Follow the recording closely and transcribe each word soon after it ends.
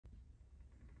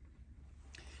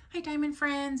Hi Diamond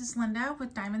friends, it's Linda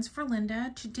with Diamonds for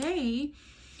Linda. Today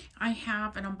I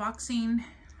have an unboxing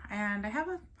and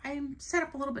I'm set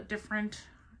up a little bit different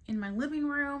in my living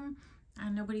room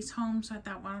and nobody's home, so I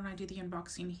thought, why don't I do the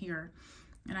unboxing here?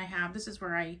 And this is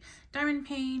where I diamond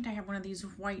paint. I have one of these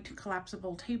white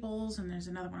collapsible tables and there's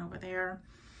another one over there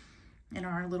in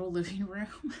our little living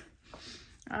room.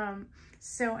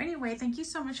 So anyway, thank you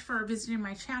so much for visiting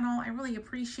my channel. I really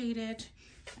appreciate it.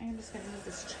 I am just going to move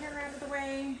this chair out of the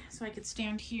way so I could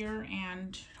stand here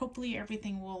and hopefully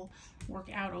everything will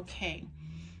work out okay.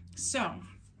 So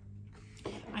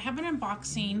I have an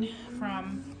unboxing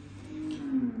from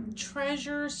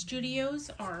Treasure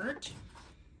Studios Art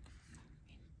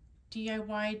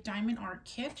DIY Diamond Art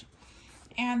Kit,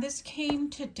 and this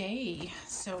came today.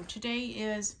 So today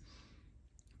is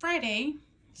Friday,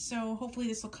 so hopefully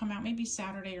this will come out maybe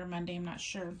Saturday or Monday, I'm not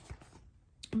sure.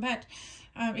 But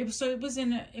it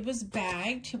was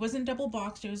bagged. It wasn't double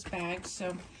boxed, it was bagged.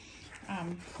 So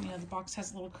you know, the box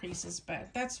has little creases, but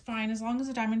that's fine as long as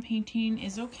the diamond painting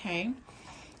is okay.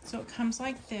 So it comes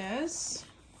like this.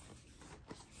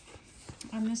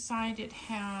 On this side it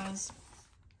has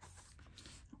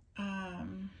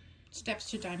steps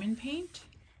to diamond paint,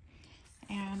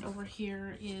 and over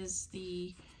here is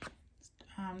the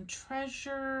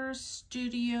Treasure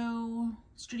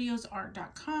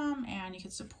Studiosart.com, and you can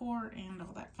support and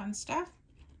all that fun stuff.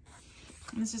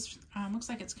 And this is looks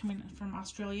like it's coming from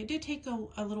Australia. It did take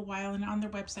a little while, and on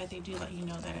their website they do let you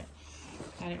know that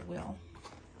it will.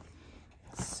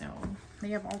 So they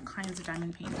have all kinds of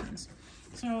diamond paintings.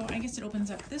 So I guess it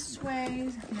opens up this way.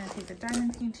 I'm gonna take the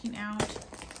diamond painting out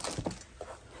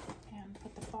and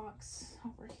put the box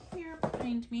over here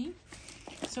behind me.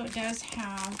 So it does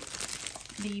have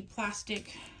the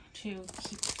plastic to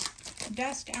keep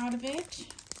dust out of it.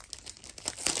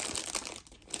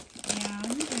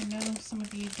 And I know some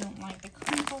of you don't like the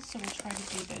crinkles, so we'll try to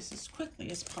do this as quickly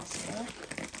as possible.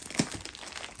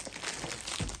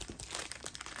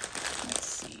 Let's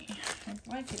see. I'd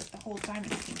like it if the whole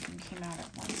diamond painting came out at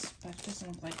once, but it doesn't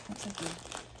look like it. Looks like the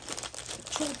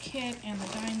toolkit and the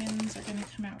diamonds are going to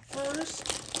come out first.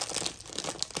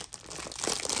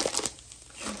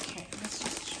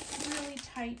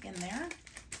 Tight in there.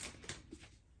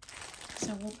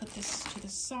 So we'll put this to the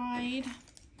side,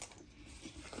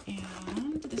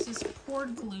 and this is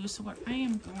poured glue. So what I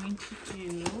am going to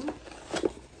do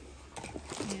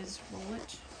is roll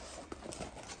it,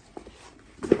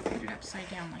 put it upside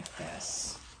down like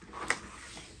this.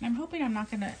 And I'm hoping I'm not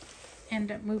going to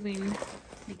end up moving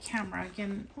the camera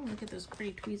again. Oh, look at those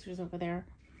pretty tweezers over there.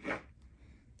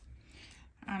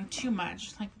 Too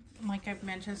much. Like I've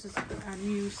mentioned, this is a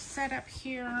new setup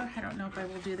here. I don't know if I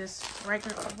will do this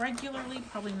regularly,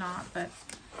 probably not, but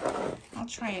I'll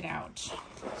try it out.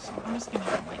 So I'm just going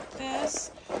to go like this.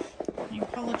 I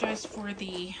apologize for it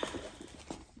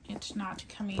not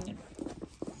coming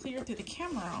clear through the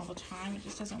camera all the time. It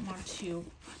just doesn't want to.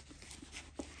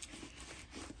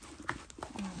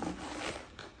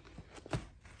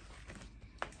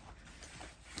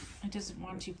 It doesn't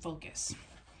want to focus.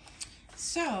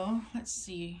 So let's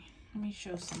see. Let me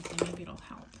show something, maybe it'll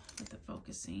help with the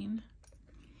focusing.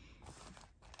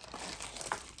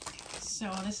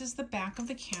 So this is the back of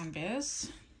the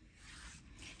canvas,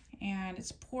 and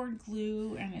it's poured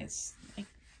glue, and it's like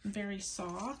very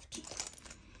soft.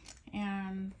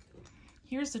 And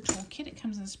here's the toolkit. It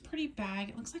comes in this pretty bag.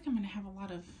 It looks like I'm going to have a lot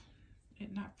of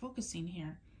it not focusing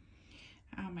here.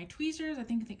 My tweezers, I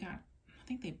think they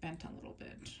bent a little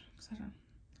bit. I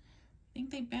think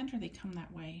they bent, or they come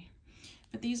that way.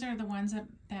 But these are the ones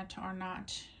that are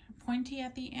not pointy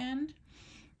at the end.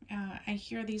 I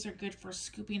hear these are good for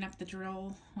scooping up the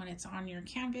drill when it's on your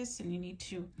canvas and you need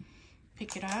to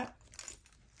pick it up.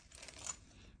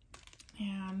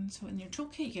 And so in your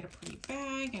toolkit, you get a pretty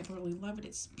bag. I really love it.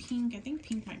 It's pink. I think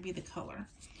pink might be the color.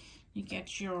 You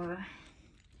get your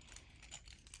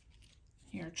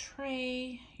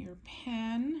tray, your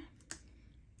pen,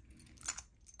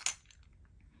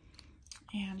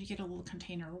 and you get a little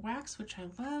container of wax, which I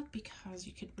love because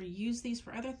you could reuse these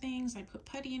for other things. I put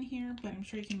putty in here, but I'm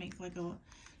sure you can make like a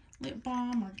lip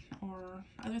balm or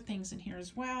other things in here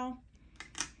as well.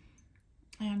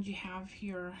 And you have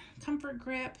your comfort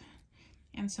grip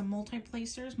and some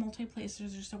multi-placers.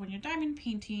 Multi-placers are so when you're diamond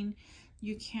painting,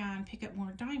 you can pick up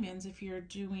more diamonds if you're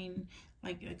doing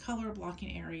like a color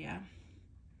blocking area.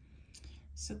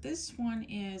 So this one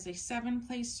is a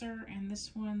 7-placer, and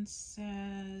this one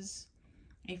says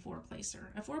a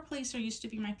 4-placer. A 4-placer used to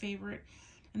be my favorite,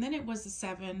 and then it was the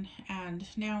 7, and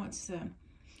now it's the,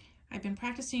 I've been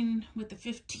practicing with the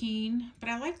 15, but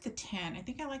I like the 10. I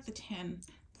think I like the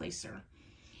 10-placer.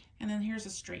 And then here's a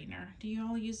straightener. Do you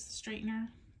all use the straightener?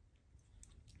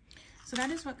 So that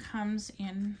is what comes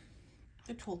in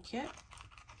the toolkit.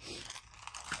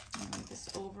 I'll move this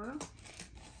over.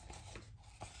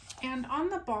 And on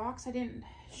the box, I didn't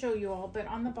show you all, but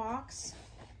on the box,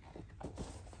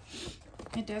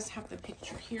 it does have the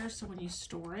picture here, so when you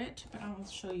store it, but I will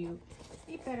show you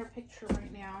a better picture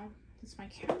right now. Since my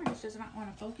camera just does not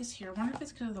want to focus here. I wonder if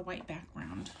it's because of the white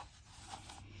background.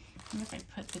 I wonder if I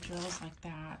put the drills like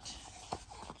that.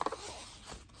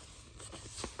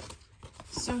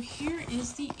 So here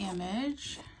is the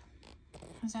image.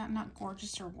 Is that not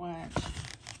gorgeous or what?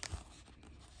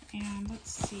 And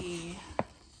let's see.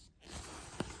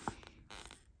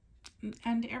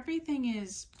 And everything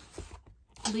is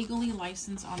legally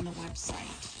licensed on the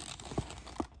website.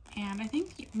 And I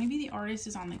think maybe the artist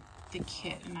is on the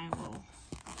kit, and I will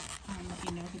let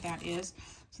you know who that is.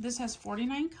 So this has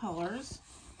 49 colors,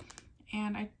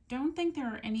 and I don't think there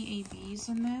are any ABs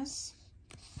in this,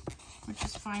 which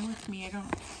is fine with me.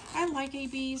 I like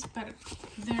ABs, but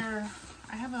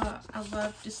I have a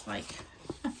love-dislike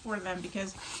for them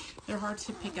because they're hard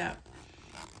to pick up.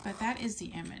 But that is the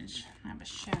image. I have a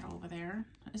shed over there.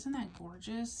 Isn't that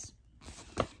gorgeous?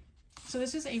 So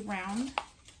this is a round.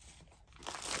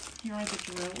 Here are the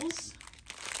drills.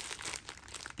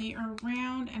 They are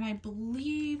round, and I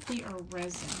believe they are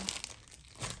resin.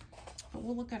 But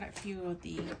we'll look at a few of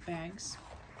the bags.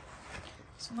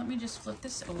 So let me just flip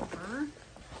this over.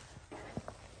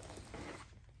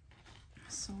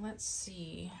 So let's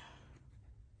see.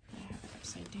 I have it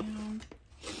upside down.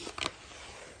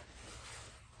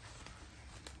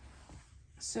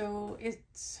 So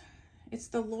it's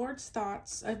The Lord's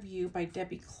Thoughts of You by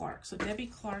Debbie Clark. So Debbie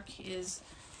Clark is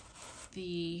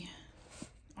the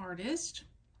artist.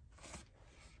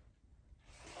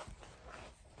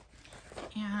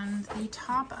 And the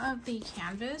top of the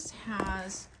canvas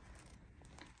has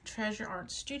Treasure Art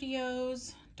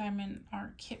Studios, Diamond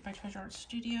Art Kit by Treasure Art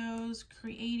Studios,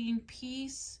 Creating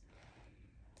Peace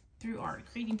Through Art.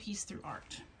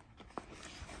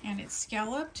 And it's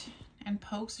scalloped and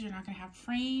poked, so you're not going to have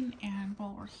fraying. And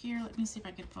while we're here, let me see if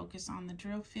I can focus on the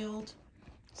drill field.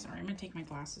 Sorry, I'm going to take my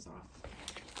glasses off.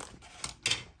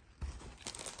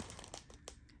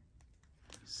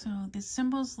 So the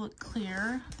symbols look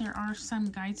clear. There are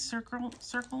some guide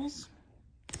circles.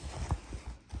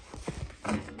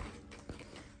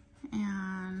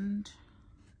 And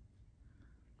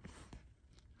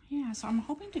yeah, so I'm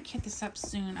hoping to kit this up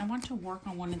soon. I want to work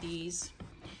on one of these.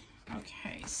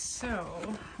 Okay, so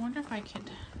I wonder if I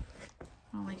could,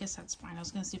 well, I guess that's fine. I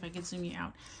was going to see if I could zoom you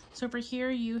out. So over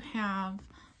here you have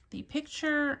the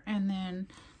picture and then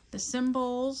the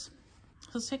symbols. So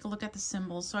let's take a look at the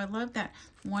symbols. So I love that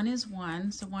 1 is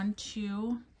 1, so 1,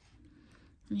 2,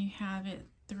 and you have it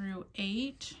through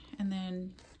 8, and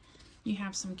then you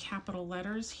have some capital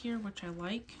letters here, which I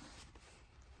like.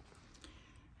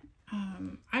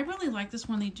 I really like this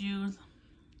when they do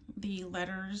the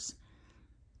letters,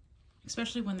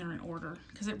 especially when they're in order,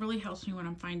 because it really helps me when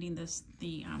I'm finding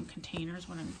the containers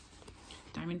when I'm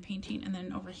diamond painting. And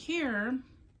then over here,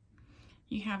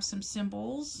 you have some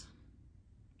symbols.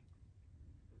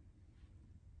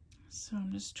 So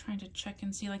I'm just trying to check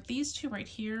and see, like these two right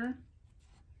here,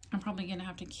 I'm probably gonna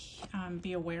have to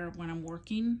be aware of when I'm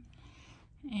working.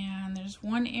 And there's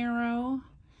one arrow,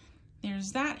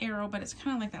 there's that arrow, but it's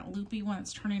kind of like that loopy one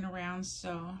that's turning around,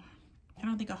 so I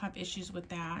don't think I'll have issues with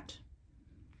that.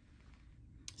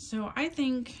 So I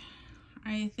think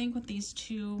with these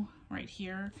two right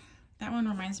here, that one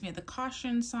reminds me of the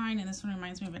caution sign, and this one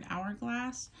reminds me of an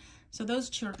hourglass. So those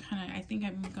two are kind of, I think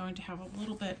I'm going to have a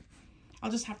little bit, I'll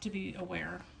just have to be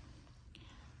aware.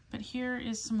 But here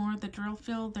is some more of the drill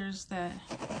field. There's the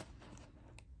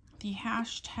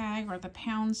hashtag or the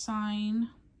pound sign.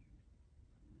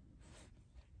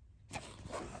 But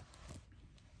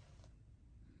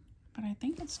I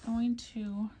think it's going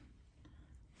to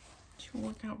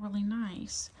work out really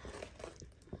nice.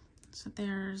 So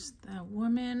there's the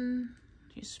woman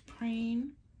just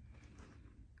praying.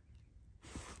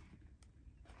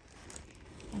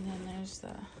 And then there's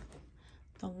the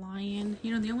lion.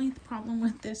 You know, the only problem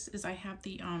with this is I have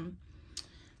the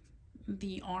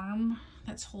arm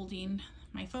that's holding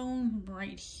my phone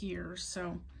right here.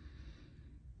 So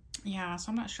yeah,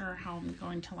 so I'm not sure how I'm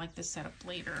going to like this setup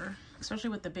later,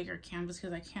 especially with the bigger canvas,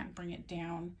 because I can't bring it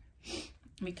down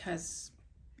because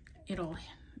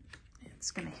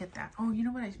it's gonna hit that. Oh, you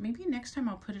know what, maybe next time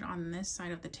I'll put it on this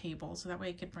side of the table so that way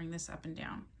I could bring this up and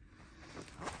down.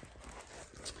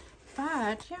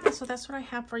 But yeah, so that's what I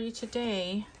have for you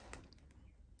today.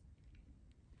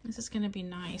 This is gonna be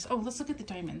nice. Oh, let's look at the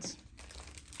diamonds.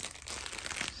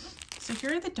 So So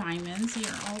here are the diamonds. They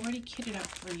are already kitted up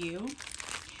for you.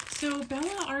 So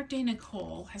Bella Art de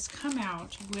Nicole has come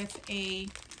out with a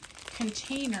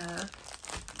container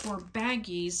for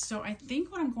baggies. So I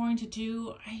think what I'm going to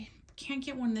do, I can't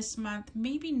get one this month.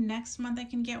 Maybe next month I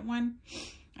can get one.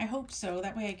 I hope so.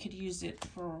 That way I could use it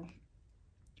for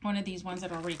one of these ones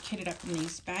that are already kitted up in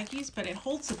these baggies, but it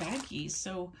holds the baggies.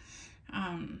 So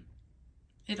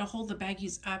it'll hold the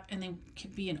baggies up and they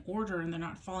could be in order and they're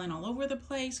not falling all over the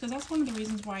place. Because that's one of the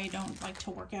reasons why I don't like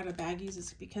to work out of baggies,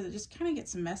 is because it just kind of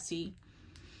gets messy.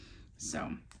 So,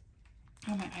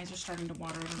 oh, my eyes are starting to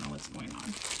water. I don't know what's going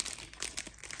on.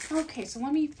 Okay, so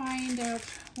let me find out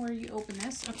where you open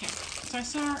this. Okay,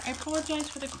 so I apologize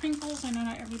for the crinkles. I know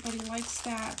not everybody likes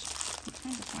that. I'm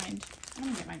trying to find, I'm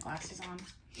gonna get my glasses on.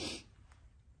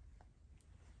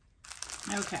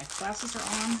 Okay, glasses are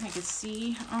on. I can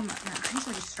see, oh my eyes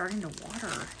are just starting to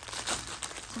water.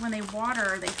 So when they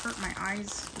water, they hurt my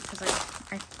eyes because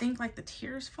I think like the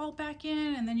tears fall back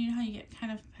in, and then you know how you get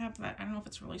kind of have that, I don't know if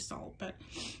it's really salt, but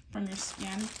from your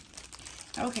skin.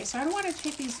 Okay, so I don't want to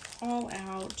take these all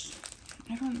out.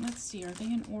 Let's see, are they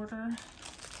in order?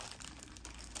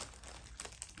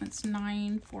 That's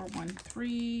 9, 4, 1,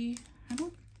 3. I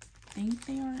don't think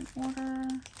they are in order.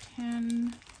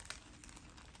 10,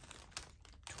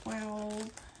 12,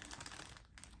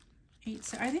 8,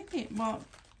 7. I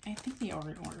think they are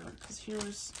in order, because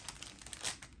here's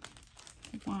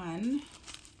 1.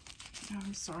 Oh,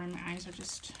 I'm sorry, my eyes are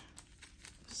just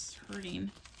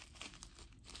hurting.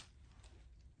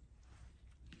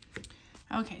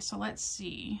 Okay, so let's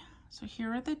see. So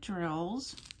here are the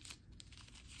drills.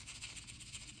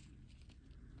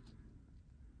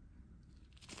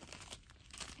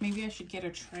 Maybe I should get a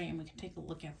tray and we can take a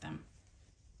look at them.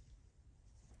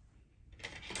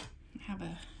 I have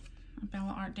a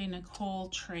Bella Art de Nicole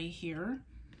tray here.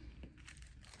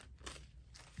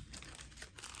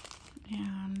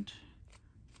 And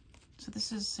so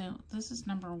this is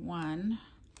number 1.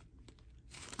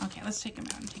 Okay, let's take them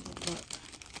out and take a look.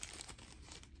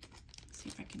 See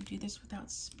if I can do this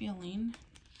without spilling.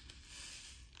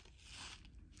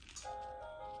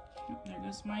 Oh, there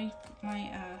goes my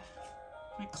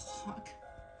clock.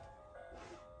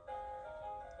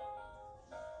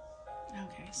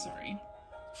 Okay, sorry.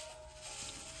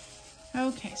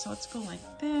 Okay, so let's go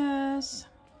like this.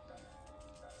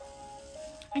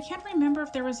 I can't remember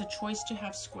if there was a choice to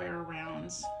have square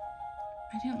rounds.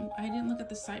 I didn't look at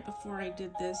the site before I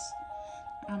did this,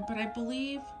 but I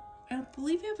believe you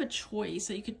have a choice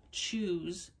that you could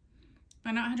choose.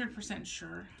 I'm not 100%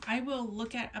 sure. I will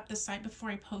look up the site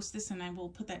before I post this, and I will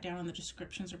put that down in the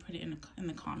descriptions or put it in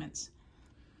the comments.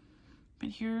 But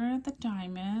here are the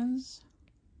diamonds.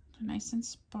 They're nice and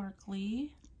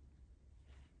sparkly.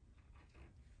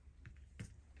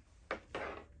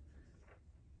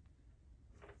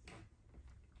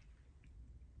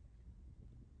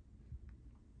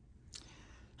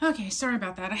 Okay, sorry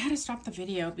about that. I had to stop the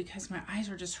video because my eyes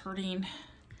were just hurting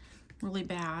really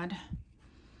bad.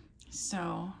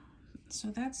 So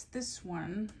that's this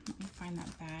one. Let me find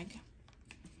that bag.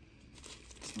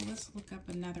 So let's look up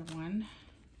another one,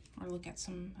 or look at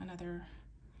another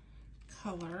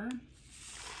color.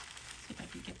 See if I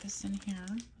can get this in here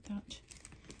without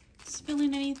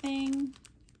spilling anything.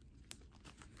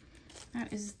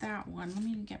 That is that one. Let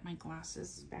me get my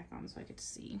glasses back on so I could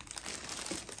see.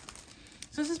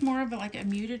 So this is more of like a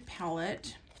muted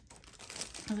palette.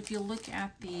 Because if you look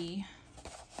at the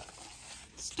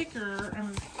sticker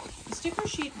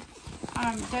sheet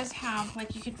does have, like,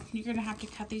 you're gonna have to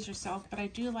cut these yourself, but I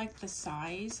do like the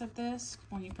size of this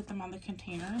when you put them on the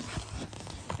containers.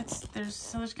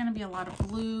 There's gonna be a lot of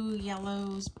blue,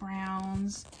 yellows,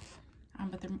 browns,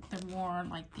 but they're more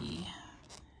like the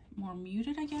more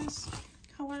muted, I guess,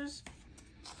 colors.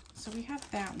 So we have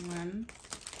that one.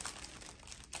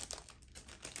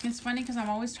 It's funny because I'm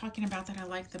always talking about that I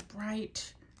like the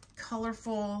bright,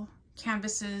 colorful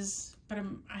canvases, but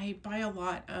I buy a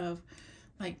lot of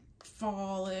like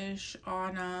fallish,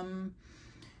 autumn,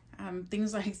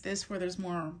 things like this where there's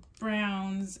more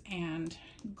browns and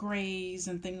grays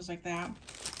and things like that.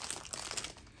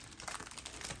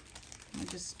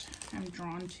 I'm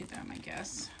drawn to them, I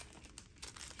guess.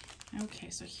 Okay,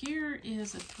 so here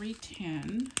is a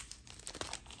 310.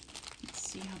 Let's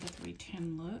see how the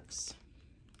 310 looks.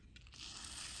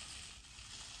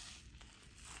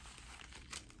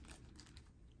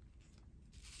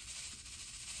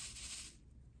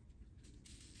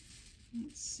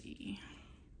 Let's see.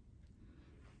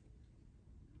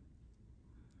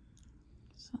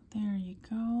 So there you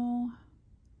go.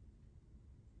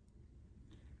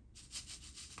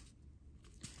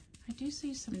 I do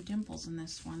see some dimples in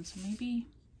this one, so maybe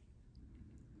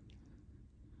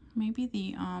Maybe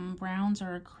the browns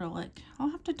are acrylic. I'll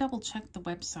have to double check the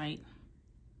website.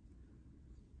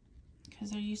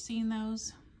 Because are you seeing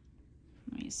those?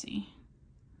 Let me see.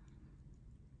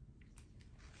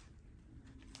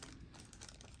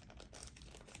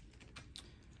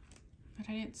 But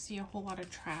I didn't see a whole lot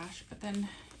of trash. But then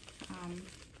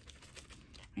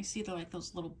I see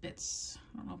those little bits.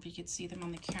 I don't know if you could see them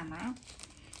on the camera.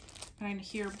 But I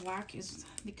hear black is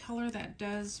the color that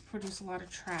does produce a lot of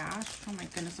trash. Oh my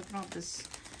goodness, look at all this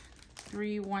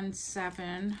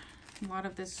 317. A lot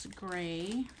of this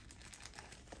gray.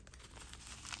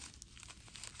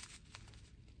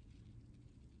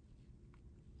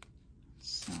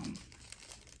 So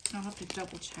I'll have to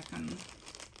double check on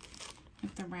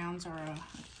if the rounds are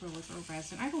acrylic or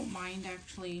resin. I don't mind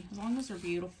actually, as long as they're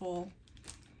beautiful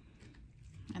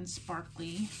and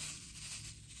sparkly.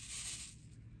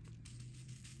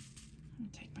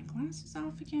 Take my glasses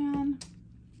off again.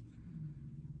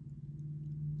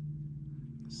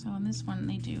 So in this one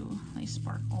they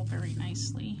sparkle very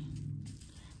nicely.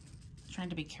 I'm trying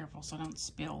to be careful so I don't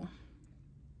spill.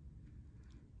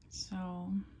 So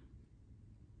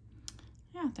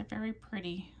yeah, they're very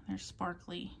pretty. They're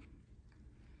sparkly.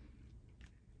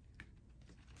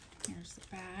 Here's the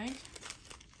bag.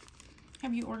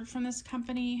 Have you ordered from this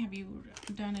company? Have you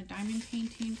done a diamond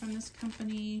painting from this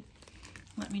company?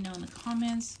 Let me know in the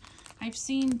comments. I've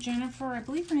seen Jennifer, I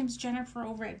believe her name's Jennifer,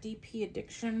 over at DP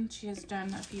Addiction. She has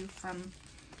done a few from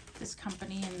this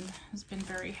company and has been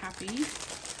very happy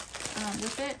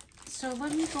with it. So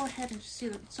let me go ahead and see.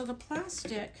 So the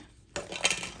plastic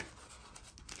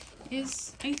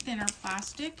is a thinner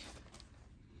plastic.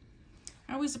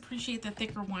 I always appreciate the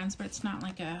thicker ones, but it's not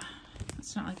like I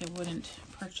wouldn't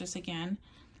purchase again,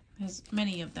 because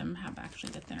many of them have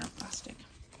actually the thinner plastic.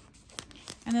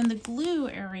 And then the glue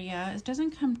area, it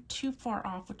doesn't come too far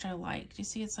off, which I like. Do you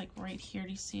see it's like right here? Do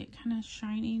you see it kind of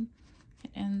shining? It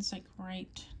ends like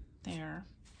right there.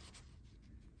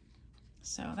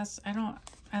 So that's, I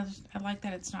like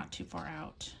that it's not too far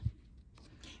out.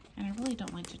 And I really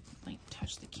don't like to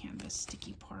touch the canvas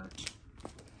sticky part.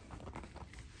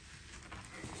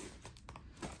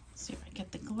 Let's see if I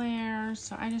get the glare.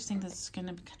 So I just think this is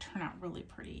gonna turn out really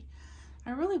pretty. I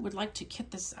really would like to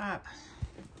kit this up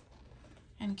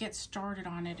and get started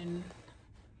on it and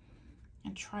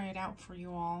try it out for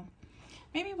you all.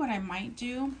 Maybe what I might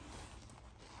do,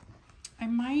 I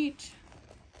might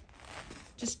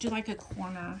just do like a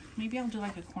corner. Maybe I'll do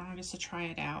like a corner just to try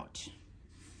it out.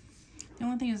 The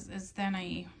only thing is then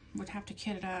I would have to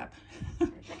kit it up.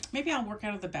 Maybe I'll work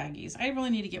out of the baggies. I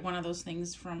really need to get one of those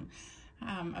things from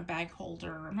a bag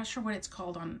holder. I'm not sure what it's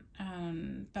called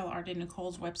on Bella Art de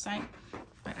Nicole's website,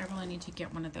 but I really need to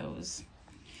get one of those.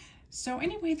 So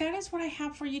anyway, that is what I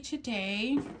have for you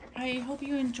today. I hope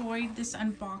you enjoyed this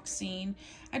unboxing.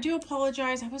 I do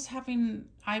apologize. I was having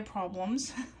eye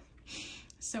problems.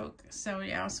 So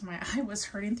yeah, so my eye was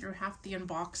hurting through half the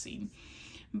unboxing.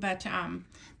 But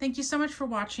thank you so much for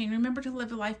watching. Remember to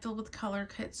live a life filled with color.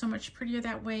 It's so much prettier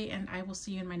that way, and I will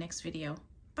see you in my next video.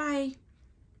 Bye.